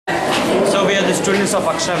So we are the students of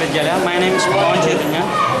Akshara Vidyalaya. My name is Pawan Chaitanya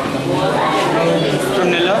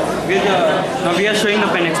from Nellore. Now we are showing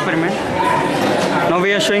up an experiment.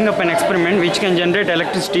 Which can generate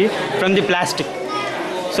electricity from the plastic.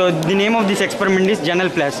 So the name of this experiment is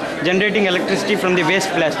Genel-Plas, generating electricity from the waste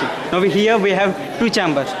plastic. Now here we have two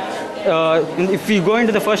chambers. If we go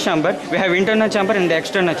into the first chamber, we have internal chamber and the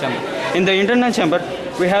external chamber. In the internal chamber,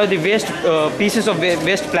 we have the waste pieces of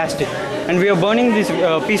waste plastic, and we are burning these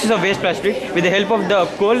pieces of waste plastic with the help of the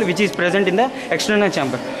coal which is present in the external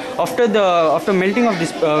chamber. After melting of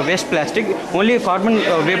this waste plastic, only carbon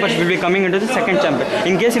vapors will be coming into the second chamber.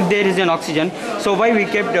 In case if there is an oxygen, so why we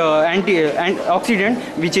kept antioxidant,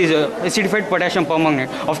 which is acidified potassium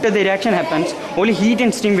permanganate. After the reaction happens, only heat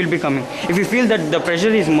and steam will be coming. If we feel that the pressure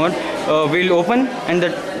is more, we'll open, and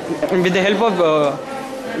with the help of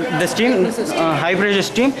the steam, high pressure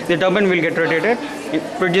steam, the turbine will get rotated,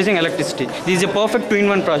 producing electricity. This is a perfect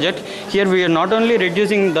two-in-one project. Here we are not only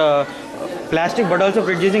reducing the plastic but also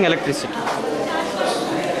producing electricity.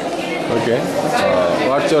 Okay.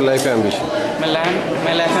 What's your life ambition? My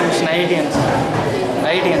life ambition, IITians.